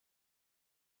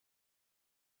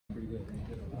good.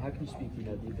 How can you speak,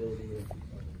 the ability of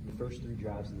the first 3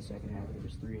 drives in the second half, it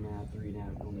was 3.5,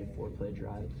 3.5, only a 4-play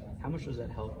drive. How much does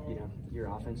that help, your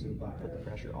offense and put the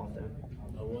pressure off them?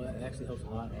 Well, it actually helps a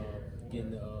lot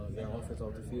getting their offense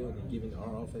off the field and giving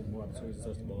our offense more opportunities to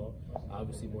touch the ball.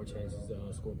 Obviously, more chances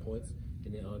to score points,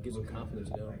 and it gives them confidence,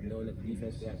 knowing that the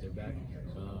defense will have their back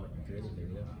through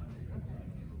anything,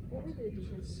 What were the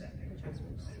defensive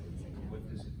adjustments?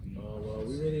 Well, it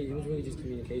was really just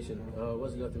communication. It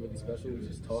wasn't nothing really special. It was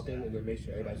just talking and then make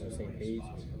sure everybody's on the same page.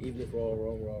 Even if we're all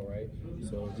wrong, we're all right.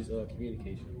 So just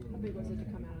communication. How big was it to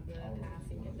come out of the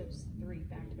half and get those 3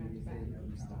 back-to-back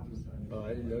stops? I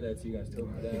didn't know that until you guys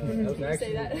told me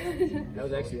that. That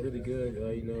was actually really good.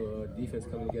 Defense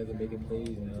coming together, making plays,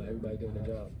 and everybody doing their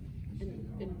job.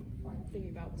 And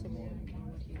thinking about Tim Moore and kind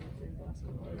of what he went through the last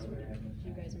couple of days,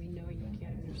 you guys, knowing you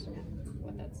can't understand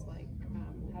what that's like,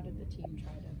 how did the team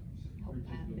try to help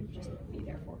Pat and just be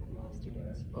there for him the last 2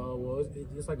 days? Well,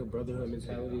 it's like a brotherhood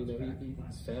mentality.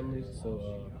 He's family,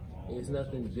 so it's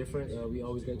nothing different. We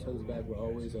always got each other's back. We're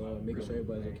always making sure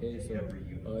everybody's okay. So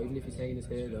even if he's hanging his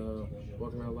head,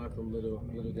 walking around the locker room a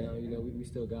little down, we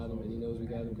still got him, and he knows we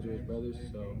got him because we're his brothers.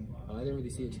 So I didn't really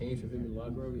see a change from him in the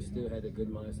locker room. We still had a good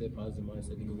mindset, positive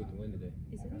mindset to go get the win today.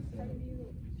 Is any part of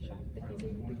you shocked that he's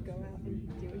able to go out and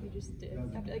do what he just did?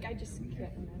 I just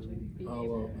can't imagine being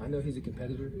able. I know he's a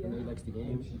competitor. I know he likes the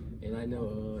game, and I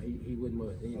know he wouldn't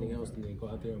want anything else than to go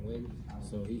out there and win.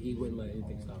 So he wouldn't let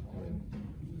anything stop him.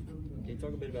 Can you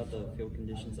talk a bit about the field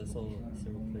conditions? I saw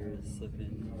several players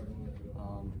slipping.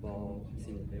 The ball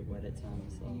seemed a bit wet at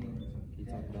times. Can you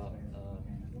talk about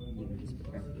just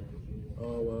preparing for that?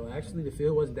 Well, actually, the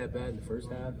field wasn't that bad in the first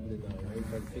half. And then rain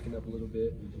started picking up a little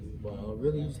bit. But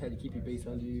really, you just had to keep your base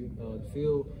under you. The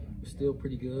field was still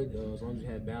pretty good as long as you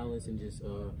had balance and just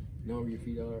knowing where your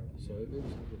feet are. So it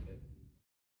was good.